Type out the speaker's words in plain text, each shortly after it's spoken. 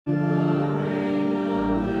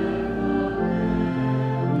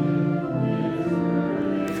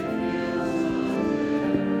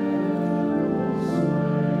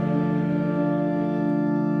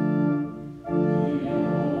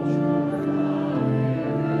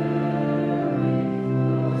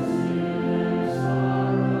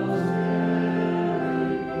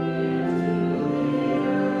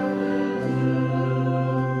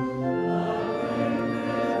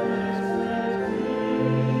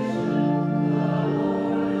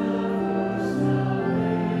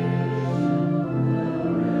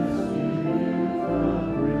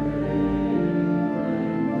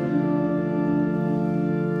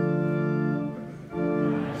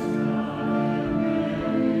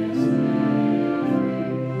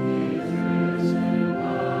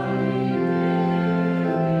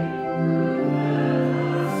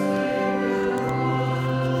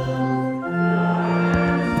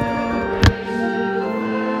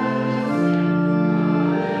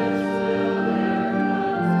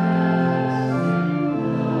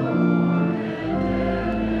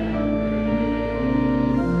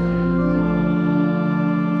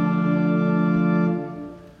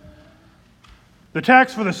The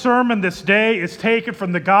text for the sermon this day is taken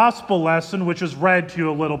from the gospel lesson which was read to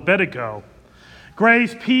you a little bit ago.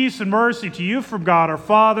 Grace, peace, and mercy to you from God our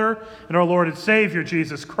Father and our Lord and Savior,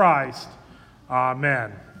 Jesus Christ.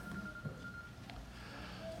 Amen.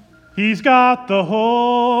 He's got the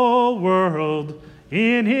whole world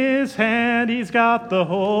in his hand. He's got the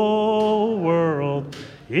whole world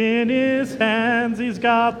in his hands. He's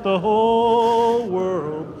got the whole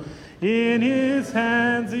world in his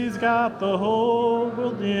hands. He's got the whole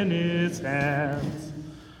world in his hands.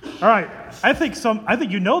 All right, I think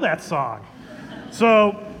you know that song.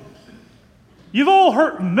 So you've all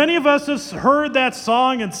heard, many of us have heard that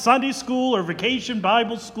song in Sunday school or vacation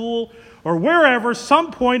Bible school or wherever,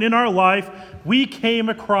 some point in our life, we came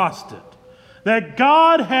across it. That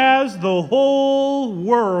God has the whole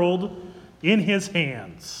world in his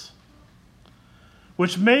hands.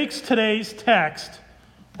 Which makes today's text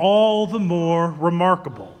all the more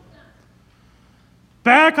remarkable.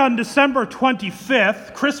 Back on December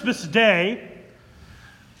 25th, Christmas Day,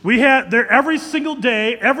 we had there every single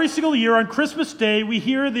year on Christmas Day, we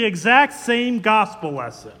hear the exact same gospel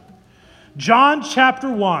lesson. John chapter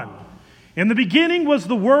 1. In the beginning was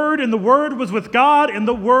the Word, and the Word was with God, and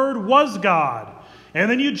the Word was God. And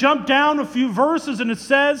then you jump down a few verses, and it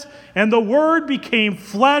says, and the Word became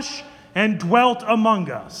flesh and dwelt among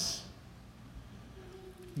us.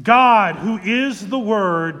 God, who is the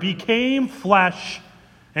Word, became flesh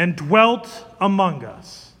and dwelt among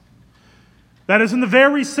us. That is in the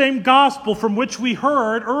very same gospel from which we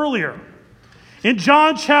heard earlier. In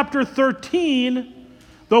John chapter 13,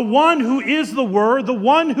 the one who is the Word, the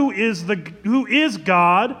one who is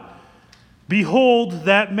God, behold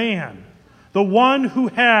that man, the one who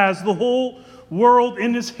has the whole world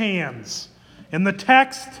in his hands. In the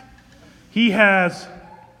text, he has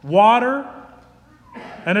water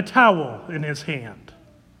and a towel in his hand.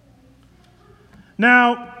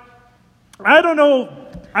 Now, I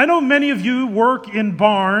know many of you work in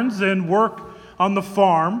barns and work on the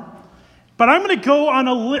farm. But I'm going to go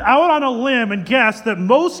out on a limb and guess that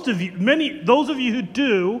those of you who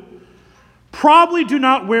do, probably do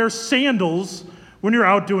not wear sandals when you're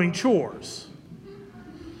out doing chores.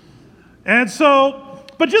 And so,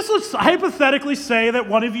 but just let's hypothetically say that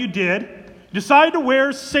one of you decide to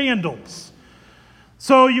wear sandals.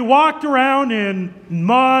 So you walked around in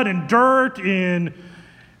mud and dirt, in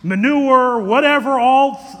manure, whatever,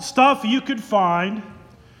 all stuff you could find.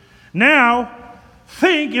 Now,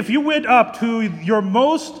 think if you went up to the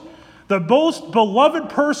most beloved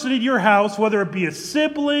person in your house, whether it be a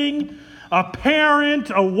sibling, a parent,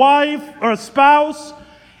 a wife, or a spouse,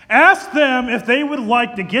 ask them if they would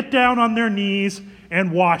like to get down on their knees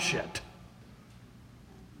and wash it.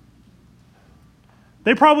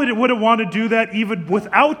 They probably wouldn't want to do that even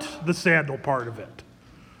without the sandal part of it.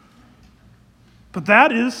 But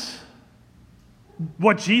that is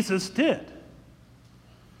what Jesus did.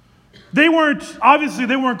 They weren't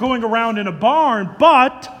going around in a barn,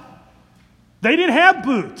 but they didn't have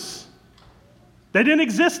boots. They didn't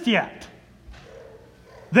exist yet.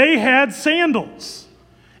 They had sandals.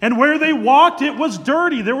 And where they walked, it was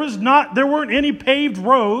dirty. There weren't any paved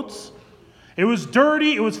roads. It was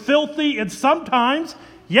dirty, it was filthy, and sometimes,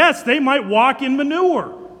 yes, they might walk in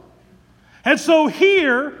manure. And so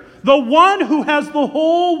here, the one who has the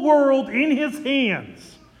whole world in his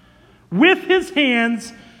hands, with his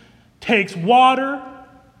hands, takes water,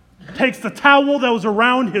 takes the towel that was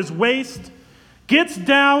around his waist, gets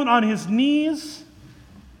down on his knees,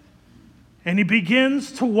 and he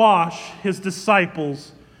begins to wash his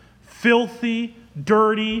disciples' filthy,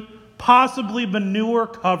 dirty, possibly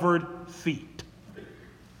manure-covered feet.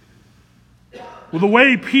 Well, the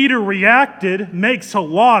way Peter reacted makes a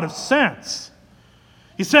lot of sense.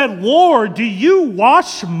 He said, "Lord, do you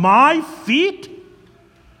wash my feet?"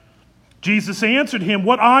 Jesus answered him,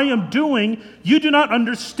 "What I am doing, you do not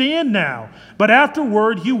understand now, but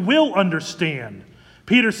afterward you will understand."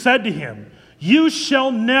 Peter said to him, "You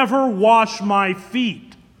shall never wash my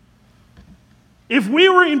feet." If we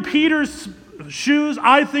were in Peter's shoes,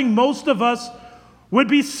 I think most of us would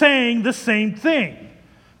be saying the same thing.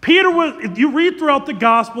 If you read throughout the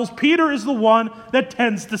Gospels, Peter is the one that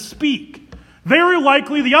tends to speak. Very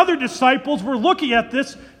likely the other disciples were looking at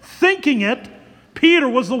this, thinking Peter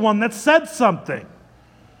was the one that said something.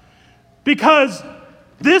 Because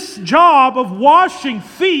this job of washing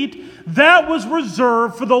feet, that was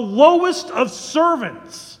reserved for the lowest of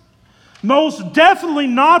servants. Most definitely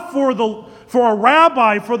not for a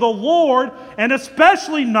rabbi, for the Lord, and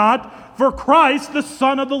especially not for Christ, the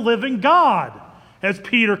Son of the living God, as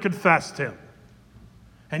Peter confessed him.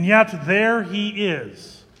 And yet there he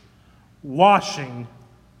is, washing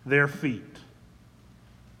their feet.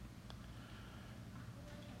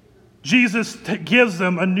 Jesus gives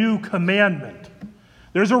them a new commandment.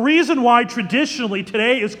 There's a reason why traditionally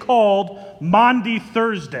today is called Maundy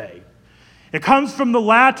Thursday. It comes from the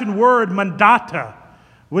Latin word mandata,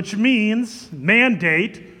 which means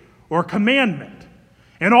mandate or commandment.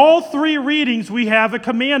 In all three readings, we have a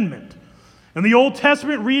commandment. In the Old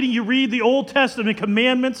Testament reading, you read the Old Testament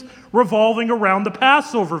commandments revolving around the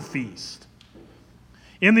Passover feast.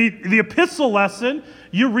 In the epistle lesson,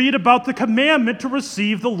 you read about the commandment to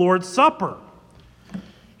receive the Lord's Supper.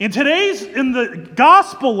 In the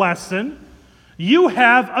gospel lesson, you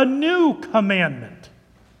have a new commandment: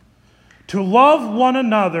 to love one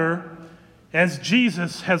another as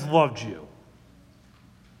Jesus has loved you.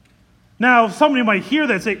 Now, somebody might hear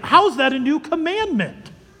that and say, how is that a new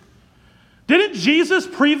commandment? Didn't Jesus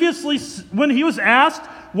previously, when he was asked,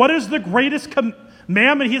 what is the greatest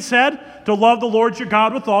commandment, he said, to love the Lord your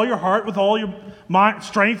God with all your heart, with all your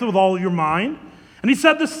strength, with all your mind? And he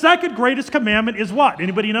said the second greatest commandment is what?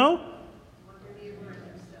 Anybody know?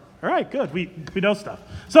 All right, good. We know stuff.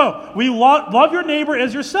 So, we love your neighbor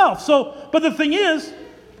as yourself. But the thing is,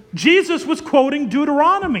 Jesus was quoting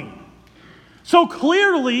Deuteronomy. So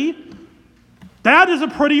clearly, that is a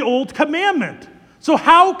pretty old commandment. So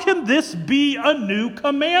how can this be a new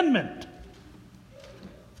commandment?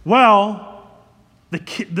 Well, the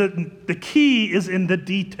key is in the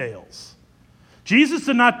details. Jesus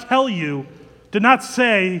did not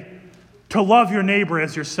say to love your neighbor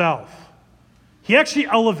as yourself. He actually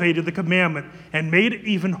elevated the commandment and made it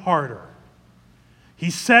even harder. He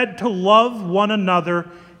said to love one another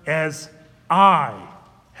as I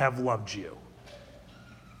have loved you.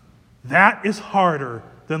 That is harder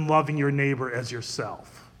than loving your neighbor as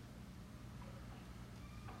yourself.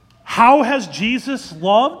 How has Jesus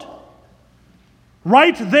loved?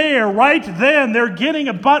 Right there, right then, they're getting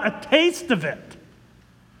about a taste of it.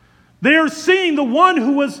 They are seeing the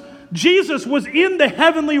one Jesus was in the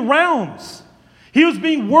heavenly realms. He was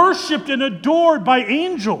being worshiped and adored by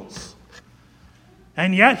angels.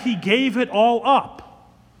 And yet he gave it all up.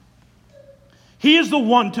 He is the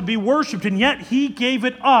one to be worshiped, and yet he gave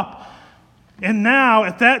it up. And now,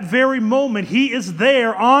 at that very moment, he is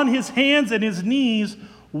there on his hands and his knees,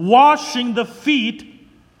 washing the feet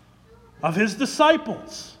of his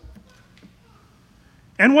disciples.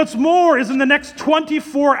 And what's more is in the next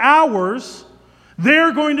 24 hours,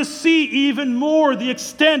 they're going to see even more the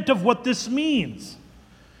extent of what this means.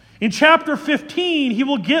 In chapter 15, he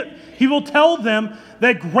will tell them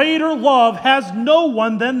that greater love has no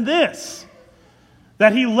one than this,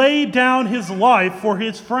 that he laid down his life for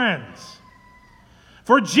his friends.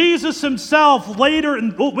 For Jesus himself, later,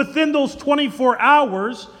 within those 24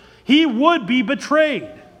 hours, he would be betrayed.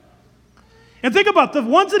 And think about the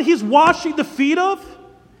ones that he's washing the feet of,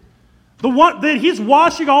 the one that he's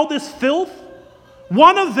washing all this filth,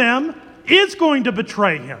 one of them is going to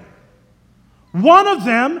betray him. One of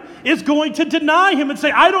them is going to deny him and say,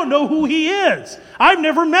 I don't know who he is. I've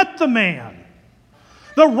never met the man.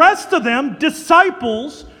 The rest of them,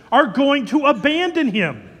 disciples, are going to abandon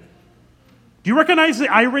him. Do you recognize the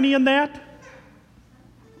irony in that?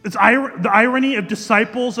 It's the irony of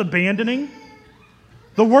disciples abandoning.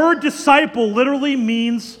 The word disciple literally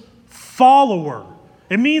means follower.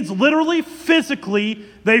 It means literally, physically,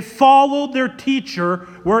 they followed their teacher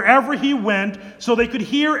wherever he went so they could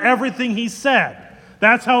hear everything he said.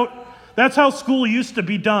 That's how school used to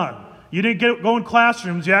be done. You didn't go in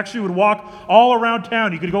classrooms. You actually would walk all around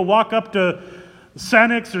town. You could go walk up to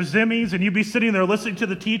Senex or Zimmy's, and you'd be sitting there listening to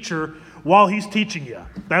the teacher while he's teaching you.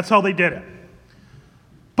 That's how they did it.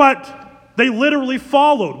 But they literally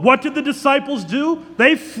followed. What did the disciples do?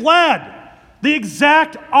 They fled. The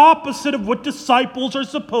exact opposite of what disciples are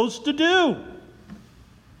supposed to do.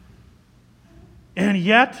 And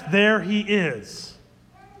yet there he is,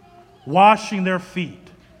 washing their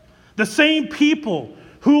feet. The same people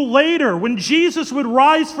who later, when Jesus would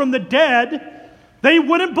rise from the dead, they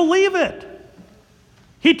wouldn't believe it.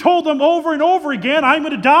 He told them over and over again, I'm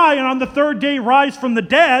going to die and on the third day rise from the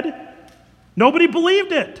dead. Nobody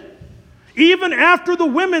believed it. Even after the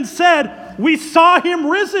women said, we saw him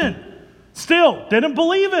risen, still didn't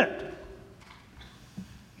believe it.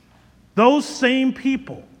 Those same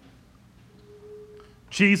people,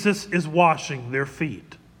 Jesus is washing their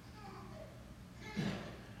feet.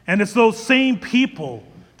 And it's those same people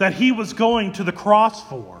that he was going to the cross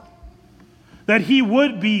for, that he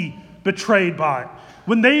would be betrayed by.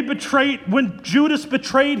 When Judas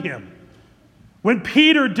betrayed him, when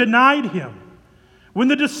Peter denied him, when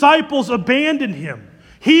the disciples abandoned him,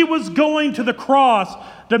 he was going to the cross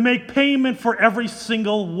to make payment for every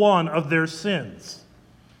single one of their sins,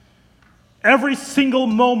 every single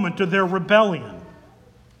moment of their rebellion.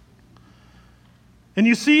 And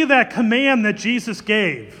you see that command that Jesus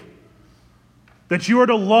gave, that you are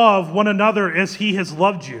to love one another as he has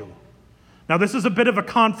loved you. Now, this is a bit of a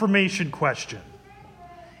confirmation question.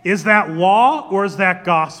 Is that law or is that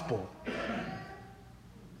gospel?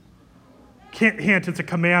 Hint, it's a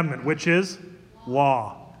commandment, which is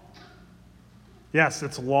law. Yes,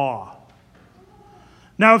 it's law.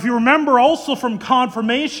 Now, if you remember also from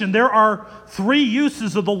confirmation, there are 3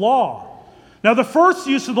 uses of the law. Now, the first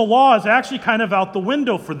use of the law is actually kind of out the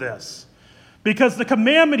window for this, because the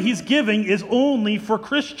commandment he's giving is only for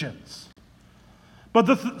Christians.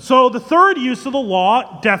 But so the third use of the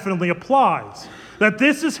law definitely applies. That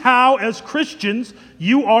this is how, as Christians,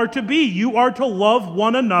 you are to be. You are to love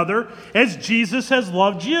one another as Jesus has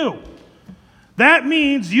loved you. That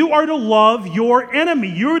means you are to love your enemy.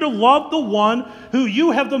 You're to love the one who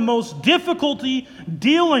you have the most difficulty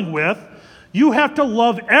dealing with. You have to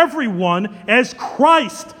love everyone as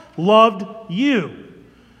Christ loved you.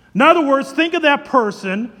 In other words, think of that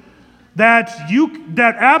person that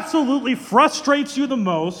absolutely frustrates you the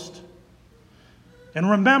most. And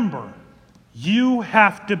remember, you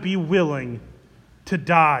have to be willing to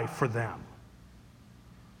die for them.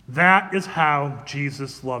 That is how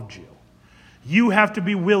Jesus loved you. You have to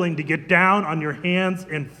be willing to get down on your hands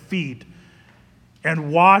and feet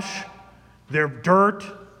and wash their dirt,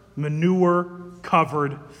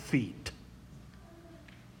 manure-covered feet.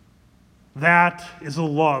 That is the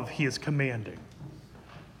love he is commanding,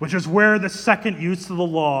 which is where the second use of the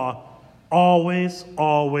law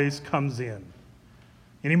always comes in.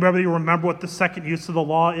 Anybody remember what the second use of the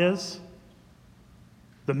law is?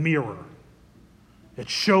 The mirror. It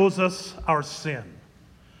shows us our sin.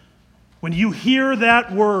 When you hear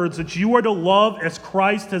that words that you are to love as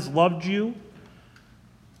Christ has loved you,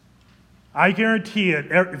 I guarantee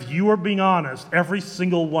it, if you are being honest, every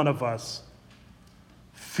single one of us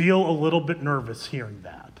feel a little bit nervous hearing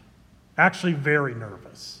that. Actually, very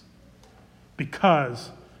nervous.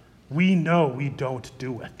 Because we know we don't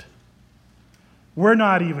do it. We're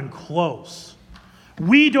not even close.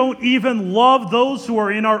 We don't even love those who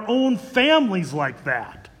are in our own families like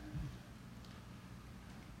that.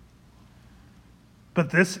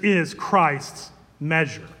 But this is Christ's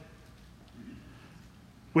measure.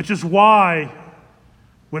 Which is why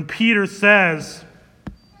when Peter says,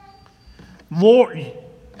 Lord,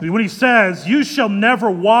 when he says, you shall never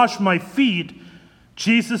wash my feet,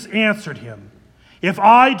 Jesus answered him, if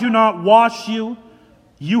I do not wash you,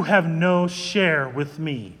 you have no share with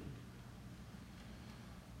me.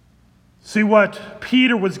 See, what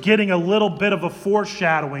Peter was getting a little bit of a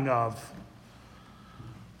foreshadowing of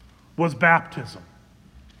was baptism.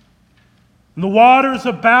 In the waters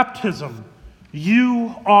of baptism,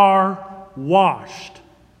 you are washed.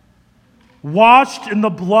 Washed in the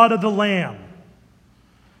blood of the Lamb.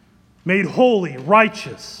 Made holy,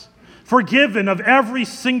 righteous, forgiven of every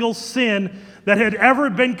single sin that had ever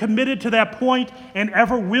been committed to that point and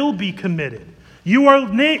ever will be committed. You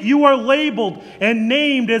are labeled and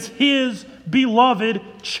named as his beloved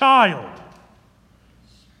child.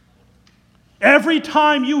 Every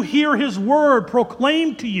time you hear his word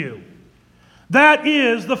proclaimed to you, that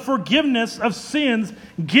is the forgiveness of sins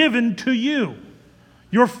given to you.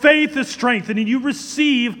 Your faith is strengthened and you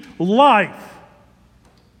receive life.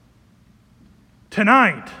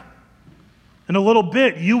 Tonight, in a little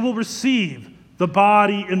bit, you will receive the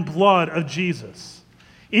body and blood of Jesus,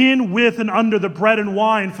 in, with, and under the bread and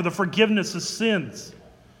wine for the forgiveness of sins.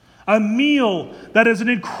 A meal that is an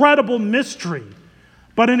incredible mystery,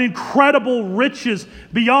 but an incredible riches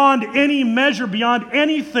beyond any measure, beyond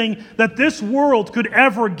anything that this world could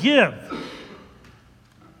ever give.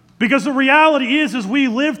 Because the reality is we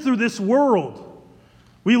live through this world.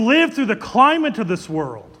 We live through the climate of this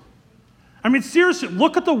world. I mean, seriously,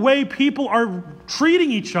 look at the way people are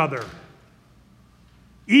treating each other.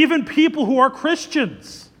 Even people who are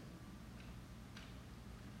Christians.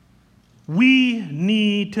 We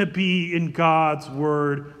need to be in God's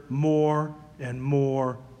word more and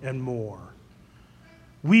more and more.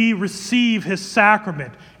 We receive his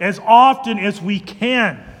sacrament as often as we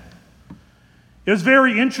can. It was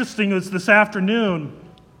very interesting this afternoon.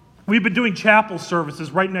 We've been doing chapel services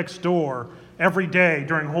right next door every day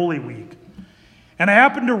during Holy Week. And I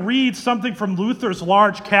happened to read something from Luther's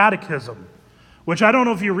Large Catechism, which I don't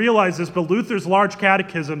know if you realize this, but Luther's Large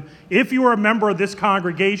Catechism, if you are a member of this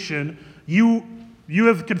congregation, you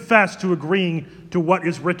have confessed to agreeing to what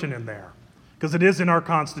is written in there, because it is in our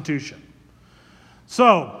Constitution.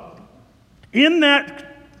 So, in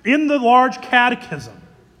the Large Catechism,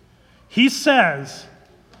 he says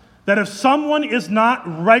that if someone is not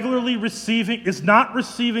receiving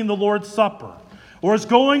the Lord's Supper, or is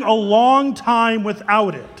going a long time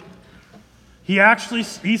without it,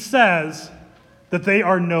 he says that they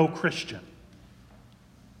are no Christian.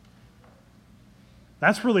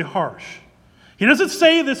 That's really harsh. He doesn't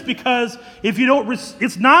say this because if you don't,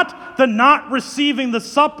 it's not the not receiving the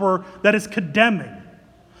supper that is condemning,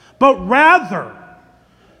 but rather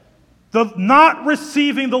the not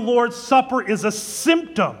receiving the Lord's Supper is a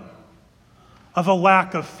symptom of a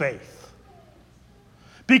lack of faith.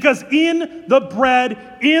 Because in the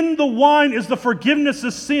bread, in the wine is the forgiveness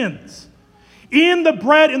of sins. In the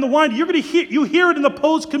bread, in the wine, you hear it in the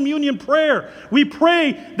post-communion prayer. We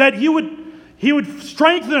pray that He would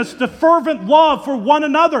strengthen us to fervent love for one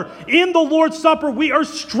another. In the Lord's Supper, we are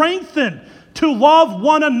strengthened to love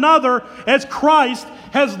one another as Christ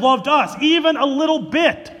has loved us, even a little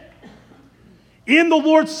bit. In the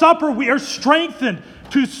Lord's Supper, we are strengthened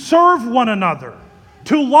to serve one another,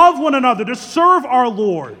 to love one another, to serve our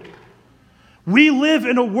Lord. We live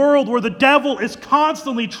in a world where the devil is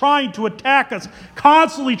constantly trying to attack us,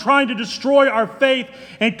 constantly trying to destroy our faith,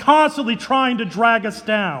 and constantly trying to drag us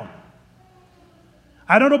down.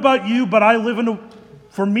 I don't know about you, but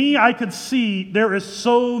for me, I could see there is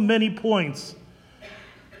so many points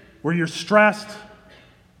where you're stressed,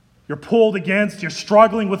 you're pulled against, you're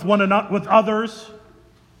struggling with with others.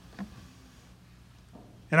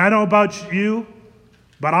 And I don't know about you,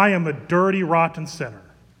 but I am a dirty, rotten sinner.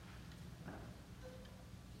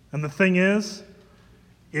 And the thing is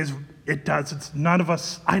it's none of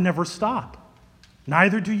us, I never stop.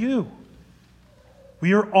 Neither do you.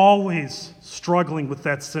 We are always struggling with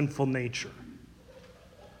that sinful nature.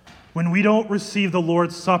 When we don't receive the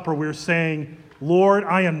Lord's Supper, we're saying, Lord,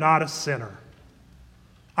 I am not a sinner.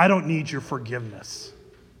 I don't need your forgiveness.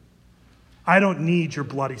 I don't need your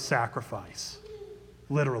bloody sacrifice.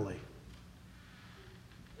 Literally.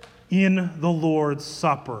 In the Lord's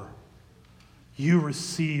Supper, you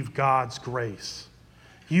receive God's grace.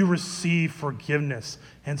 You receive forgiveness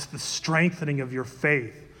and the strengthening of your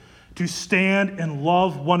faith to stand and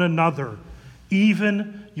love one another,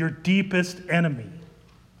 even your deepest enemy,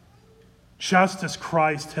 just as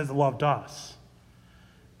Christ has loved us.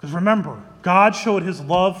 Because remember, God showed his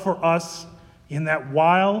love for us in that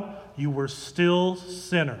while you were still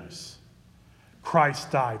sinners, Christ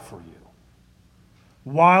died for you.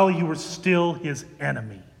 While you were still his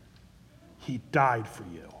enemy, he died for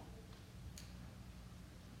you.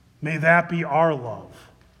 May that be our love.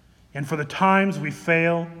 And for the times we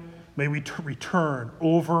fail, may we return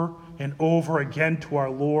over and over again to our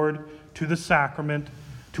Lord, to the sacrament,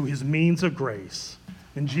 to his means of grace.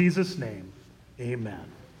 In Jesus' name, amen.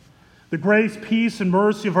 The grace, peace, and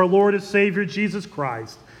mercy of our Lord and Savior Jesus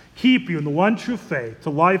Christ keep you in the one true faith to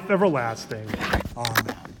life everlasting.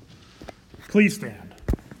 Amen. Please stand.